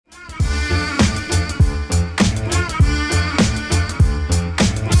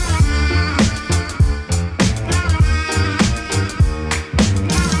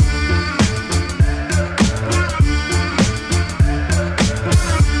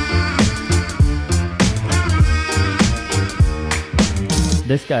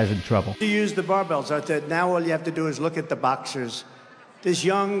This guy's in trouble. You use the barbells. Now all you have to do is look at the boxers. This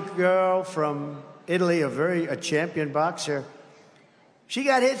young girl from Italy, a champion boxer, she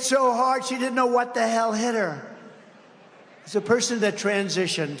got hit so hard she didn't know what the hell hit her. It's a person that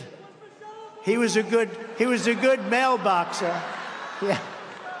transitioned. He was a good male boxer. Yeah,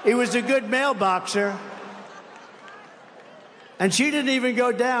 he was a good male boxer. And she didn't even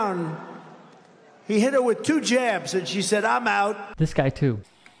go down. He hit her with 2 jabs, and she said, "I'm out." This guy too.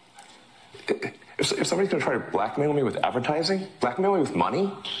 If somebody's going to try to blackmail me with advertising, blackmail me with money,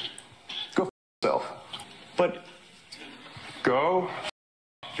 go f yourself. But go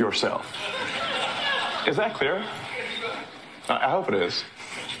f yourself. Is that clear? I hope it is.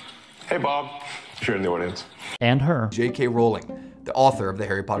 Hey, Bob, if you're in the audience. And her. J.K. Rowling, the author of the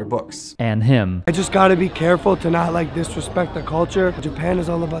Harry Potter books. And him. I just gotta be careful to not disrespect the culture. Japan is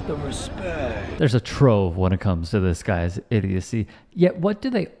all about the respect. There's a trove when it comes to this guy's idiocy. Yet what do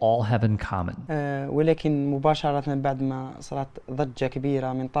they all have in common? ولكن مباشرة بعد ما صارت ضجة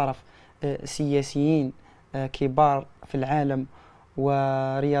كبيرة من طرف سياسيين كبار في العالم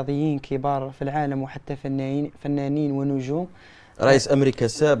ورياضيين كبار في العالم وحتى فنانين ونجوم. رئيس أمريكا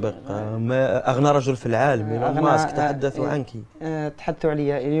السابق أغنى رجل في العالم إيلون ماسك تحدثوا عنك. تحدثوا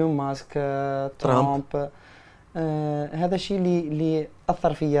عليا إيلون ماسك ترامب. هذا الشيء اللي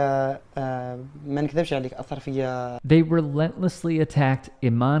أثر فيا ما نكذبش عليك أثر فيا. They relentlessly attacked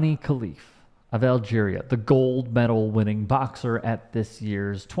Imane Khelif of Algeria, the gold medal winning boxer at this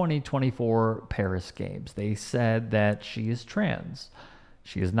year's 2024 Paris Games. They said that she is trans.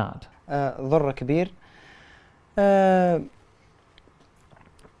 She is not. ضر كبير.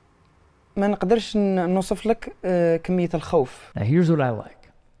 ما نقدرش نوصف لك كمية الخوف. Now here's what I like.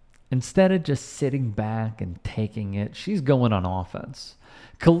 Instead of just sitting back and taking it, she's going on offense.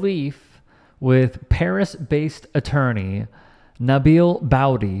 Khelif, with Paris-based attorney Nabil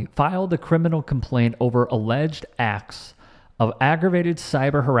Boudi, filed a criminal complaint over alleged acts of aggravated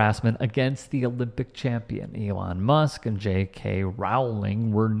cyber harassment against the Olympic champion. Elon Musk and J.K.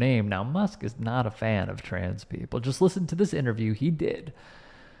 Rowling were named. Now, Musk is not a fan of trans people. Just listen to this interview he did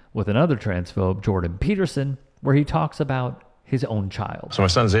with another transphobe, Jordan Peterson, where he talks about his own child. So my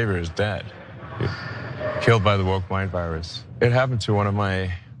son Xavier is dead, killed by the woke mind virus. It happened to one of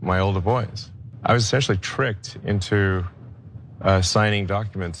my older boys. I was essentially tricked into signing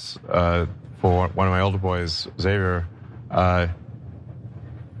documents for one of my older boys, Xavier.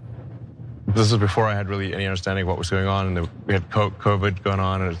 This is before I had really any understanding of what was going on, and we had COVID going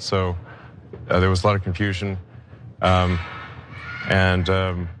on, and so there was a lot of confusion.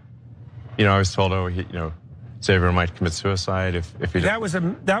 You know, I was told, Xavier might commit suicide if he did.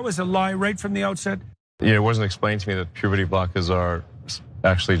 That was a lie right from the outset. You know, it wasn't explained to me that puberty blockers are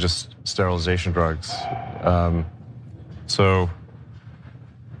actually just sterilization drugs.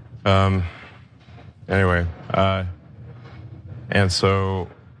 Anyway, and so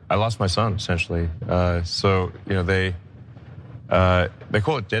I lost my son essentially. They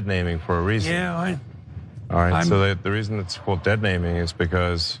call it dead naming for a reason. Yeah, all right. So the reason it's called dead naming is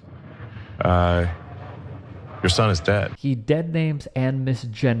because your son is dead. He dead names and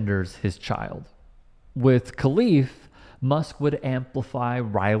misgenders his child. With Khelif, Musk would amplify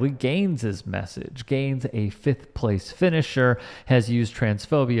Riley Gaines' message. Gaines, a 5th place finisher, has used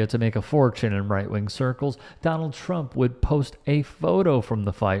transphobia to make a fortune in right-wing circles. Donald Trump would post a photo from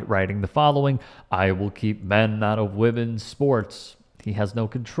the fight, writing the following: "I will keep men out of women's sports." He has no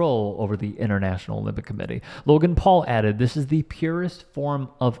control over the International Olympic Committee. Logan Paul added, "This is the purest form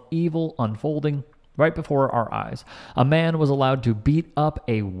of evil unfolding right before our eyes. A man was allowed to beat up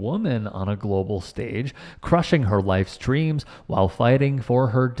a woman on a global stage, crushing her life's dreams while fighting for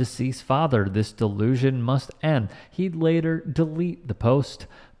her deceased father. This delusion must end." He'd later delete the post,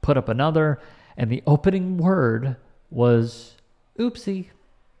 put up another, and the opening word was oopsie.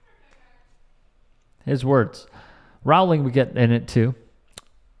 His words. Rowling would get in it too.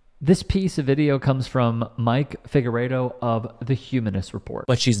 This piece of video comes from Mike Figueredo of The Humanist Report.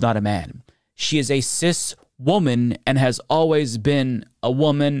 But she's not a man. She is a cis woman and has always been a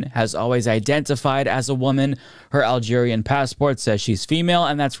woman, has always identified as a woman. Her Algerian passport says she's female,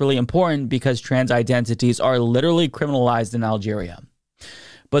 and that's really important because trans identities are literally criminalized in Algeria.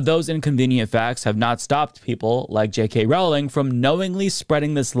 But those inconvenient facts have not stopped people like J.K. Rowling from knowingly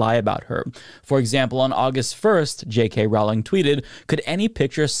spreading this lie about her. For example, on August 1st, J.K. Rowling tweeted, "Could any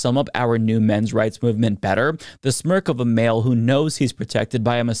picture sum up our new men's rights movement better? The smirk of a male who knows he's protected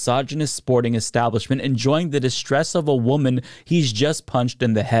by a misogynist sporting establishment, enjoying the distress of a woman he's just punched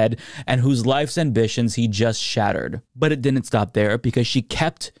in the head and whose life's ambitions he just shattered." But it didn't stop there, because she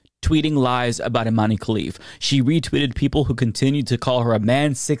kept tweeting lies about Imane Khelif. She retweeted people who continued to call her a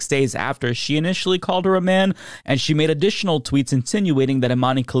man 6 days after she initially called her a man, and she made additional tweets insinuating that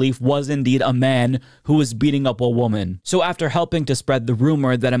Imane Khelif was indeed a man who was beating up a woman. So after helping to spread the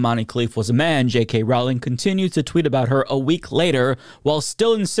rumor that Imane Khelif was a man, J.K. Rowling continued to tweet about her a week later while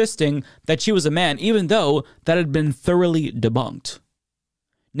still insisting that she was a man, even though that had been thoroughly debunked.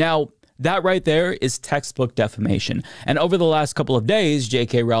 Now, that right there is textbook defamation. And over the last couple of days,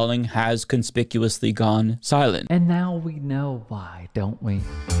 J.K. Rowling has conspicuously gone silent. And now we know why, don't we?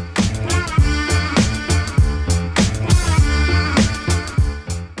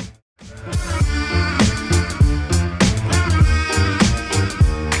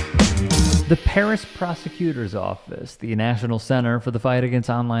 The Paris Prosecutor's Office, the National Center for the Fight Against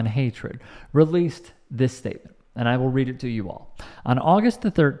Online Hatred, released this statement, and I will read it to you all. On August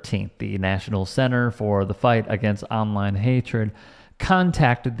the 13th, the National Center for the Fight Against Online Hatred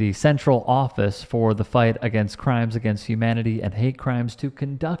contacted the Central Office for the Fight Against Crimes Against Humanity and Hate Crimes to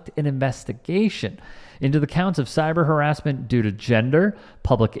conduct an investigation into the counts of cyber harassment due to gender,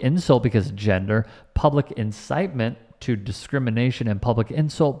 public insult because of gender, public incitement to discrimination, and public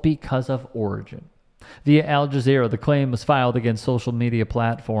insult because of origin. Via Al Jazeera, the claim was filed against social media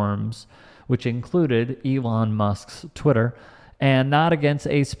platforms, which included Elon Musk's Twitter, and not against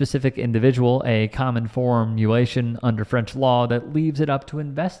a specific individual, a common formulation under French law that leaves it up to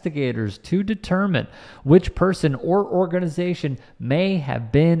investigators to determine which person or organization may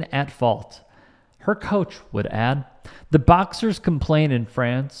have been at fault. Her coach would add, the boxer's complaint in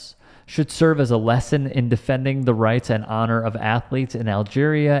France should serve as a lesson in defending the rights and honor of athletes in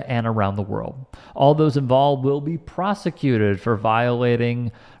Algeria and around the world. All those involved will be prosecuted for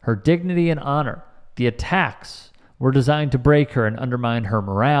violating her dignity and honor. The attacks were designed to break her and undermine her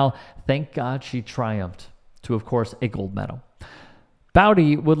morale. Thank God she triumphed to, of course, a gold medal.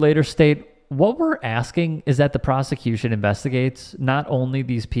 Bowdy would later state, what we're asking is that the prosecution investigates not only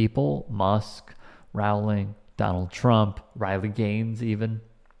these people, Musk, Rowling, Donald Trump, Riley Gaines even,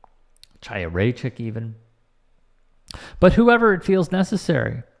 Chaya Raichik even, but whoever it feels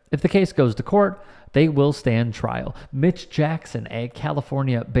necessary. If the case goes to court, they will stand trial. Mitch Jackson, a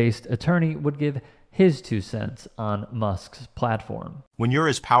California-based attorney, would give his 2 cents on Musk's platform. When you're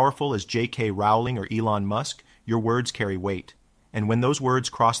as powerful as J.K. Rowling or Elon Musk, your words carry weight. And when those words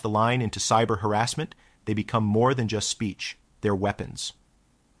cross the line into cyber harassment, they become more than just speech. They're weapons.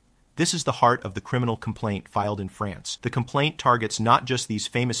 This is the heart of the criminal complaint filed in France. The complaint targets not just these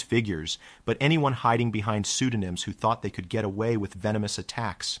famous figures, but anyone hiding behind pseudonyms who thought they could get away with venomous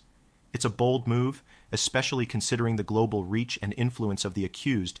attacks. It's a bold move, especially considering the global reach and influence of the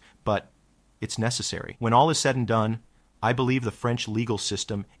accused, but it's necessary. When all is said and done, I believe the French legal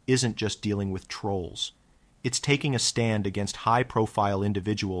system isn't just dealing with trolls. It's taking a stand against high-profile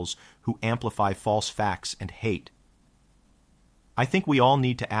individuals who amplify false facts and hate. I think we all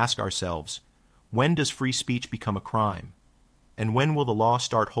need to ask ourselves, when does free speech become a crime? And when will the law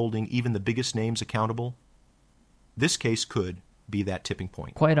start holding even the biggest names accountable? This case could be that tipping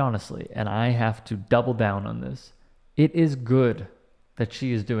point. Quite honestly, and I have to double down on this, it is good that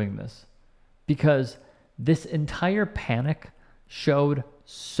she is doing this, because this entire panic showed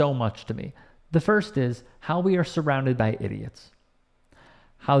so much to me. The first is how we are surrounded by idiots.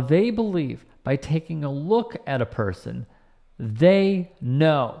 How they believe by taking a look at a person, they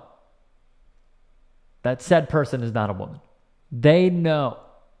know that said person is not a woman. They know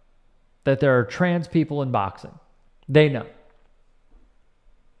that there are trans people in boxing. They know.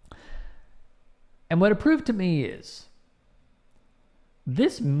 And what it proved to me is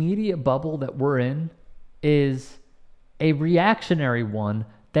this media bubble that we're in is a reactionary one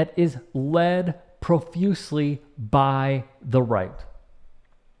that is led profusely by the right.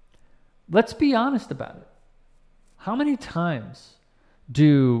 Let's be honest about it. How many times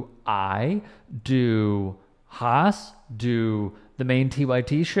do I, do Haas, do the main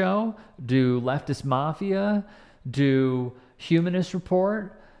TYT show, do Leftist Mafia, do Humanist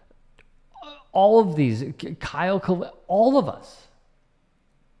Report, all of these, Kyle, all of us,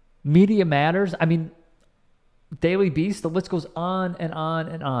 Media Matters, I mean, Daily Beast, the list goes on and on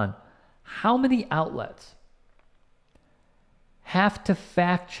and on. How many outlets have to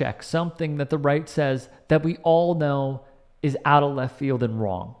fact check something that the right says that we all know is out of left field and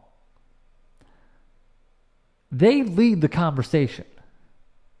wrong? They lead the conversation.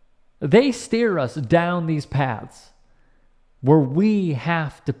 They steer us down these paths where we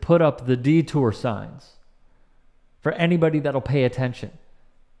have to put up the detour signs for anybody that'll pay attention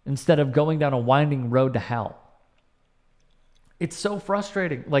instead of going down a winding road to hell. It's so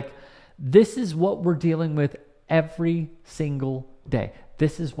frustrating. Like, this is what we're dealing with every single day.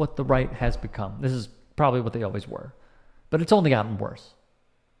 This is what the right has become. This is probably what they always were. But it's only gotten worse.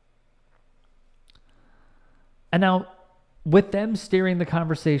 And now, with them steering the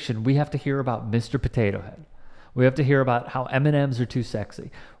conversation, we have to hear about Mr. Potato Head. We have to hear about how M&Ms are too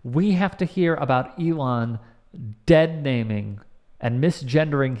sexy. We have to hear about Elon dead naming and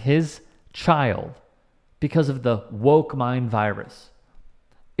misgendering his child because of the woke mind virus.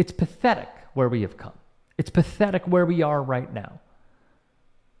 It's pathetic where we have come. It's pathetic where we are right now.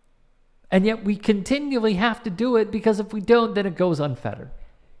 And yet we continually have to do it, because if we don't, then it goes unfettered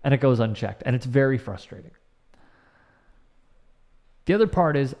and it goes unchecked. And it's very frustrating. The other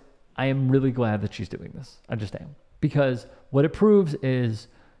part is, I am really glad that she's doing this. I just am. Because what it proves is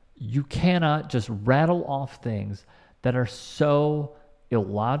you cannot just rattle off things that are so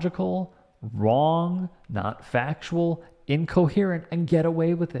illogical, wrong, not factual, incoherent, and get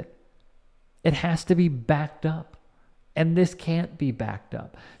away with it. It has to be backed up. And this can't be backed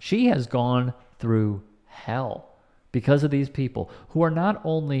up. She has gone through hell because of these people who are not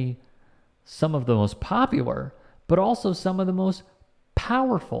only some of the most popular, but also some of the most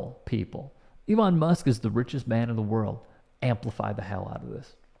powerful people. Elon Musk is the richest man in the world. Amplify the hell out of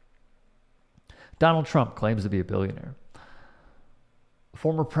this. Donald Trump claims to be a billionaire.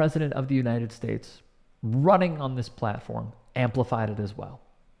 Former president of the United States, running on this platform, amplified it as well.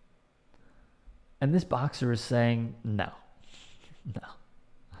 And this boxer is saying, no.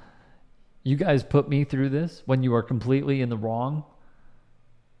 You guys put me through this when you are completely in the wrong.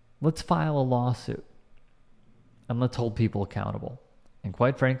 Let's file a lawsuit. And let's hold people accountable. And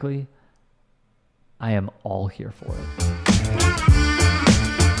quite frankly, I am all here for it.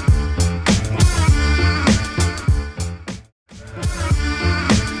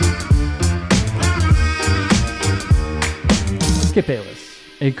 Skip Bayless,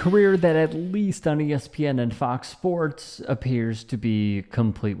 a career that at least on ESPN and Fox Sports appears to be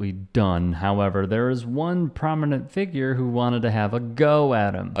completely done. However, there is one prominent figure who wanted to have a go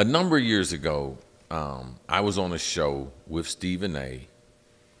at him. A number of years ago, I was on a show with Stephen A.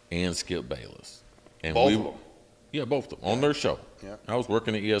 and Skip Bayless. And both of them? Yeah, both of them, on their show. Yeah. I was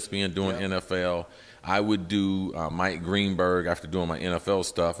working at ESPN doing NFL. I would do Mike Greenberg after doing my NFL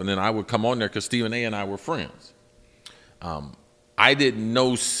stuff, and then I would come on there because Stephen A. and I were friends. I didn't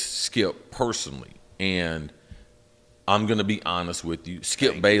know Skip personally, and I'm going to be honest with you.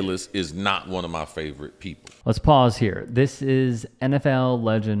 Skip Bayless is not one of my favorite people. Let's pause here. This is NFL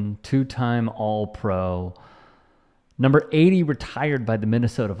legend, two-time All-Pro, number 80 retired by the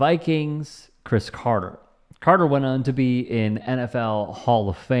Minnesota Vikings, Chris Carter. Carter went on to be an NFL Hall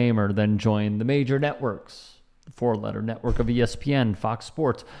of Famer, then joined the major networks, the four-letter network of ESPN, Fox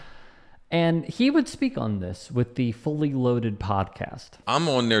Sports. And he would speak on this with the Fully Loaded podcast. I'm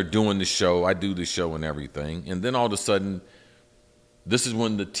on there doing the show. I do the show and everything. And then all of a sudden, this is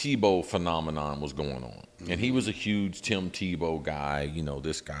when the Tebow phenomenon was going on. And he was a huge Tim Tebow guy. You know,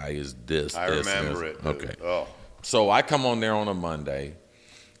 this guy is this, I remember it. Okay. Oh. So I come on there on a Monday,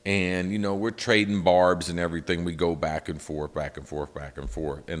 and, you know, we're trading barbs and everything. We go back and forth, back and forth, back and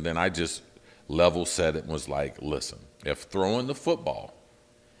forth. And then I just level set it and was like, listen, if throwing the football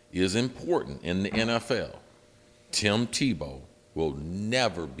is important in the NFL, Tim Tebow will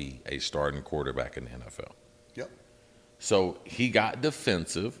never be a starting quarterback in the NFL. Yep. So he got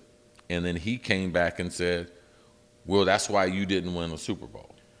defensive, and then he came back and said, well, that's why you didn't win a Super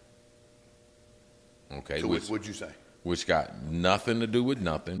Bowl. Okay. So what'd you say? Which got nothing to do with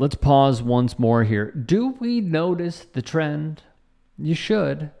nothing. Let's pause once more here. Do we notice the trend? You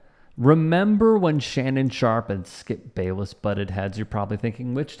should. Remember when Shannon Sharpe and Skip Bayless butted heads? You're probably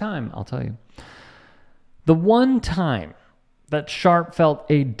thinking, which time? I'll tell you. The one time that Sharpe felt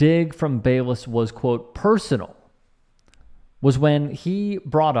a dig from Bayless was, quote, personal, was when he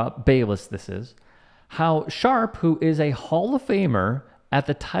brought up, Bayless this is, how Sharpe, who is a Hall of Famer at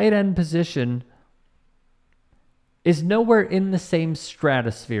the tight end position, is nowhere in the same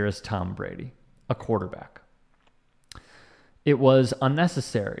stratosphere as Tom Brady, a quarterback. It was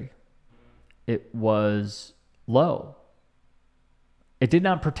unnecessary. It was low. It did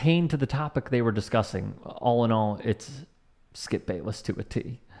not pertain to the topic they were discussing. All in all, it's Skip Bayless to a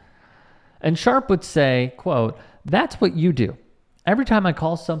T. And Sharpe would say, quote, that's what you do. Every time I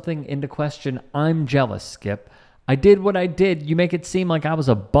call something into question, I'm jealous, Skip. I did what I did. You make it seem like I was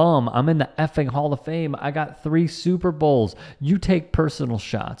a bum. I'm in the effing Hall of Fame. I got 3 Super Bowls. You take personal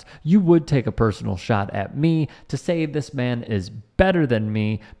shots. You would take a personal shot at me to say this man is better than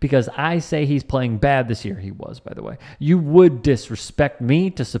me because I say he's playing bad this year. He was, by the way. You would disrespect me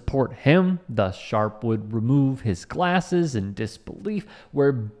to support him. Thus, Sharp would remove his glasses in disbelief,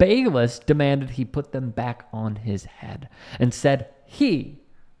 where Bayless demanded he put them back on his head and said he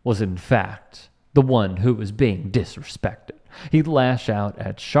was, in fact, the one who was being disrespected. He'd lash out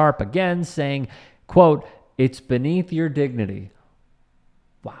at Sharp again, saying, quote, "It's beneath your dignity."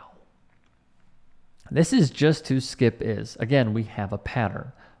 Wow. This is just who Skip is. Again, we have a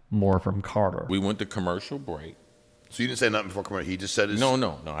pattern. More from Carter. We went to commercial break. So you didn't say nothing before commercial? He just said his... No.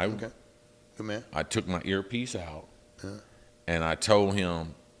 Okay. Good man. I took my earpiece out, and I told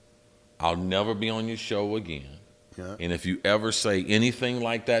him, I'll never be on your show again. Yeah. And if you ever say anything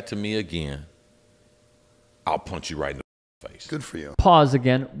like that to me again, I'll punch you right in the face. Good for you. Pause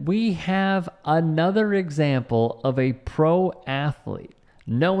again. We have another example of a pro athlete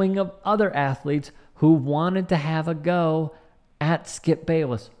knowing of other athletes who wanted to have a go at Skip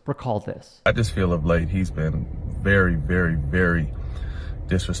Bayless. Recall this. I just feel of late he's been very, very, very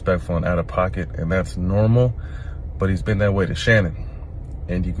disrespectful and out of pocket, and that's normal, but he's been that way to Shannon.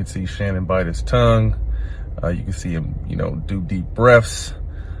 And you can see Shannon bite his tongue. You can see him, do deep breaths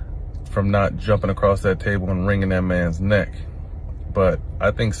from not jumping across that table and wringing that man's neck. But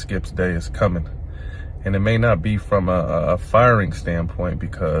I think Skip's day is coming. And it may not be from a firing standpoint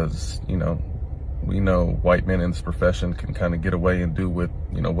because, we know white men in this profession can kind of get away and do with,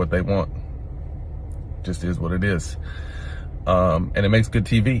 what they want. Just is what it is. And it makes good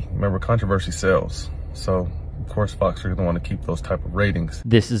TV. Remember, controversy sells. So, of course, Fox are going to want to keep those type of ratings.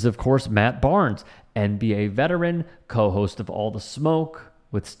 This is, of course, Matt Barnes, NBA veteran, co-host of All the Smoke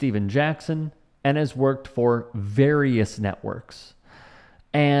with Steven Jackson, and has worked for various networks.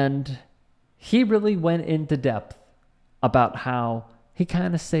 And he really went into depth about how he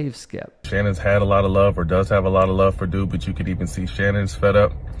kind of saved Skip. Shannon's had a lot of love, or does have a lot of love for Dude, but you could even see Shannon's fed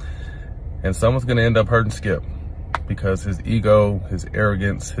up. And someone's going to end up hurting Skip because his ego, his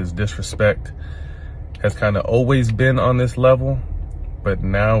arrogance, his disrespect has kind of always been on this level, but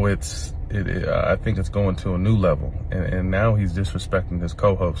now I think it's going to a new level, and now he's disrespecting his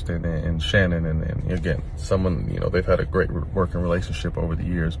co-host and Shannon, and again, someone, they've had a great working relationship over the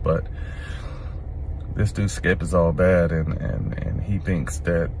years, but this dude Skip is all bad, and he thinks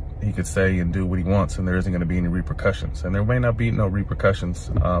that he could say and do what he wants, and there isn't going to be any repercussions, and there may not be no repercussions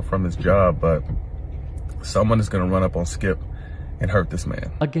from his job, but someone is going to run up on Skip and hurt this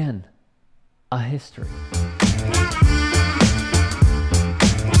man. Again, a history.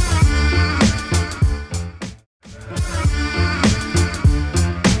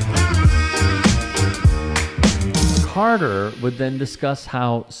 Carter would then discuss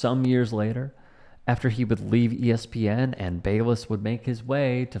how some years later, after he would leave ESPN and Bayless would make his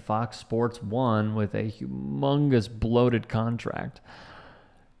way to Fox Sports 1 with a humongous bloated contract,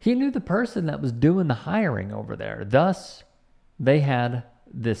 he knew the person that was doing the hiring over there. Thus, they had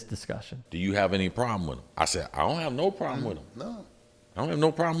this discussion. Do you have any problem with him? I said, I don't have no problem with him. No. I don't have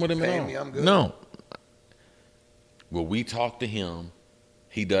no problem with him Pay at all. me, I'm good. No. Well, we talked to him.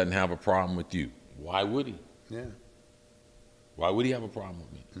 He doesn't have a problem with you. Why would he? Yeah. Why would he have a problem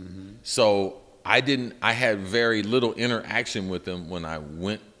with me? So I had very little interaction with him when I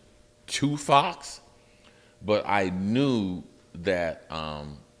went to Fox, but I knew that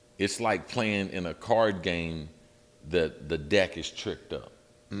it's like playing in a card game that the deck is tricked up.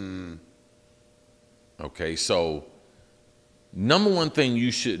 Okay, so number one thing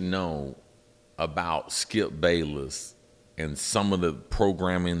you should know about Skip Bayless and some of the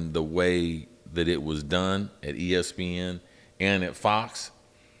programming, the way that it was done at ESPN and at Fox,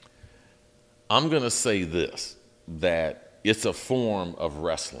 I'm going to say this, that it's a form of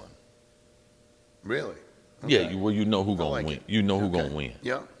wrestling. Really? Okay. Yeah, well, you know who's going to win. You know who's going to win.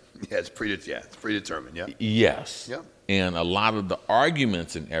 Yeah. Yeah, it's predetermined, yeah. Yes. Yeah. And a lot of the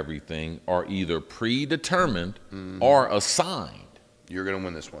arguments and everything are either predetermined or assigned. You're going to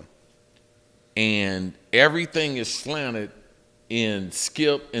win this one. And everything is slanted in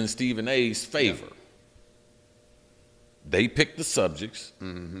Skip and Stephen A's favor. Yeah. They pick the subjects,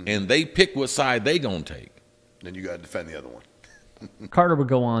 and they pick what side they gonna take. Then you got to defend the other one. Carter would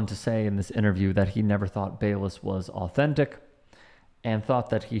go on to say in this interview that he never thought Bayless was authentic and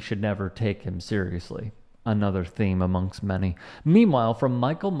thought that he should never take him seriously. Another theme amongst many. Meanwhile, from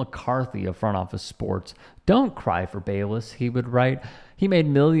Michael McCarthy of Front Office Sports, "Don't cry for Bayless," he would write. He made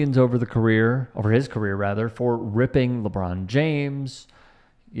millions over his career, for ripping LeBron James,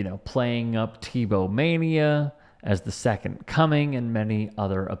 playing up Tebow mania, as the second coming and many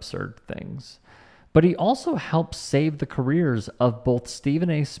other absurd things. But he also helped save the careers of both Stephen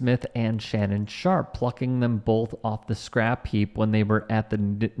A. Smith and Shannon Sharpe, plucking them both off the scrap heap when they were at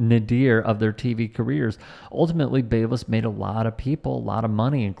the nadir of their TV careers. Ultimately, Bayless made a lot of people a lot of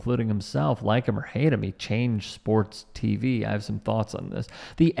money, including himself. Like him or hate him, he changed sports TV. I have some thoughts on this.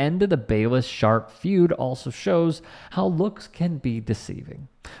 The end of the Bayless-Sharpe feud also shows how looks can be deceiving.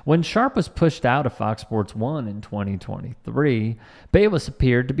 When Sharpe was pushed out of Fox Sports 1 in 2023, Bayless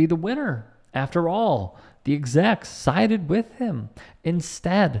appeared to be the winner. After all, the execs sided with him.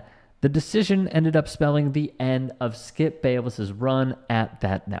 Instead, the decision ended up spelling the end of Skip Bayless's run at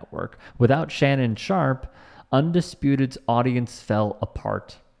that network. Without Shannon Sharpe, Undisputed's audience fell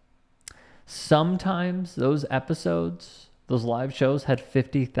apart. Sometimes those episodes, those live shows, had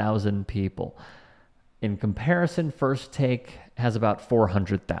 50,000 people. In comparison, First Take has about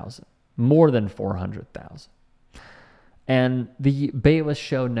 400,000, more than 400,000. And the Bayless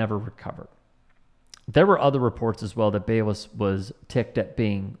show never recovered. There were other reports as well that Bayless was ticked at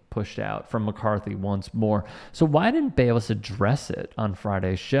being pushed out from McCarthy once more. So why didn't Bayless address it on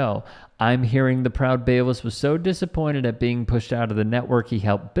Friday's show? I'm hearing the proud Bayless was so disappointed at being pushed out of the network he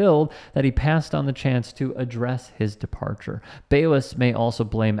helped build that he passed on the chance to address his departure. Bayless may also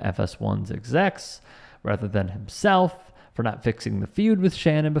blame FS1's execs rather than himself for not fixing the feud with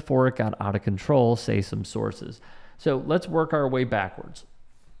Shannon before it got out of control, say some sources. So let's work our way backwards.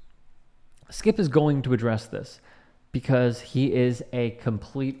 Skip is going to address this because he is a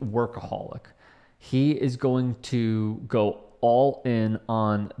complete workaholic. He is going to go all in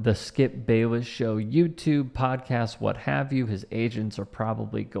on the Skip Bayless Show YouTube, podcast, what have you. His agents are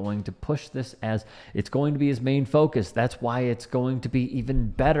probably going to push this as it's going to be his main focus. That's why it's going to be even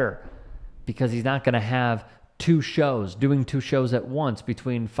better, because he's not going to have doing two shows at once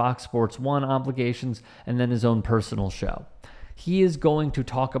between Fox Sports 1 obligations and then his own personal show. He is going to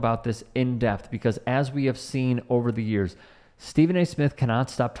talk about this in depth because, as we have seen over the years, Stephen A. Smith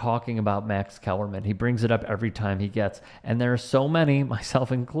cannot stop talking about Max Kellerman. He brings it up every time he gets. And there are so many,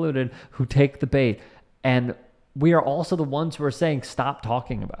 myself included, who take the bait. And we are also the ones who are saying, stop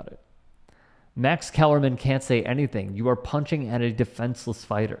talking about it. Max Kellerman can't say anything. You are punching at a defenseless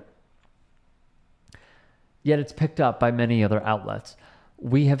fighter. Yet it's picked up by many other outlets.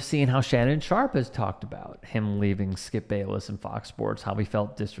 We have seen how Shannon Sharpe has talked about him leaving Skip Bayless and Fox Sports, how he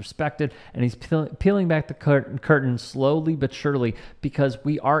felt disrespected, and he's peeling back the curtain slowly but surely because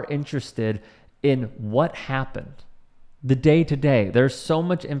we are interested in what happened, the day-to-day. There's so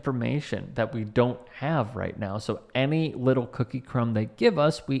much information that we don't have right now, so any little cookie crumb they give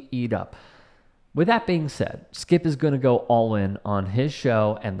us, we eat up. With that being said, Skip is going to go all in on his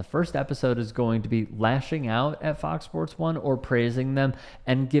show, and the first episode is going to be lashing out at Fox Sports 1 or praising them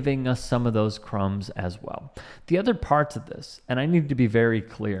and giving us some of those crumbs as well. The other parts of this, and I need to be very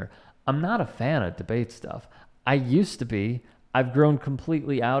clear, I'm not a fan of debate stuff. I used to be. I've grown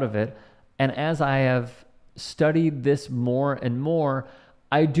completely out of it, and as I have studied this more and more,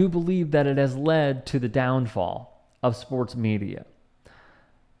 I do believe that it has led to the downfall of sports media.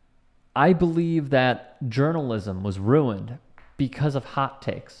 I believe that journalism was ruined because of hot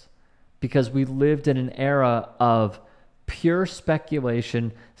takes, because we lived in an era of pure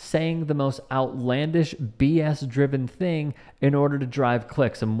speculation, saying the most outlandish BS-driven thing in order to drive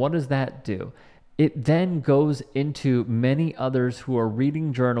clicks. And what does that do? It then goes into many others who are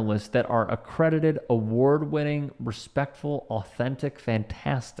reading journalists that are accredited, award-winning, respectful, authentic,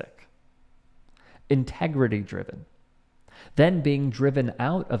 fantastic, integrity-driven. Then being driven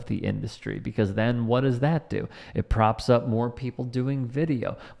out of the industry, because then what does that do? It props up more people doing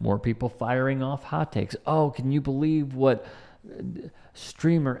video, more people firing off hot takes. Oh, can you believe what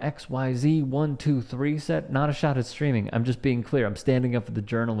streamer XYZ123 said? Not a shot at streaming. I'm just being clear. I'm standing up for the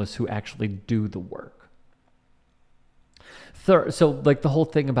journalists who actually do the work. Third, so like the whole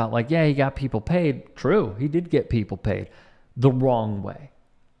thing about like, yeah, he got people paid. True, he did get people paid the wrong way.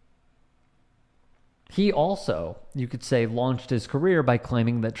 He also, you could say, launched his career by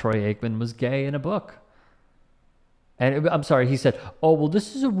claiming that Troy Aikman was gay in a book. And I'm sorry, he said, oh, well,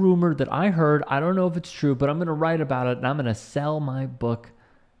 this is a rumor that I heard. I don't know if it's true, but I'm going to write about it, and I'm going to sell my book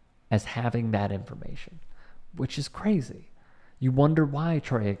as having that information, which is crazy. You wonder why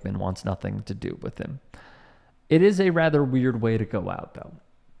Troy Aikman wants nothing to do with him. It is a rather weird way to go out, though,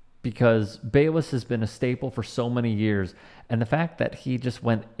 because Bayless has been a staple for so many years, and the fact that he just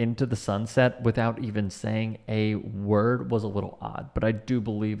went into the sunset without even saying a word was a little odd, but I do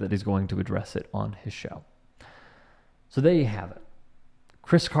believe that he's going to address it on his show. So there you have it.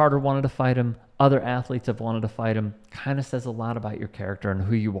 Chris Carter wanted to fight him. Other athletes have wanted to fight him. Kind of says a lot about your character and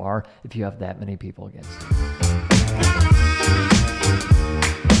who you are if you have that many people against you.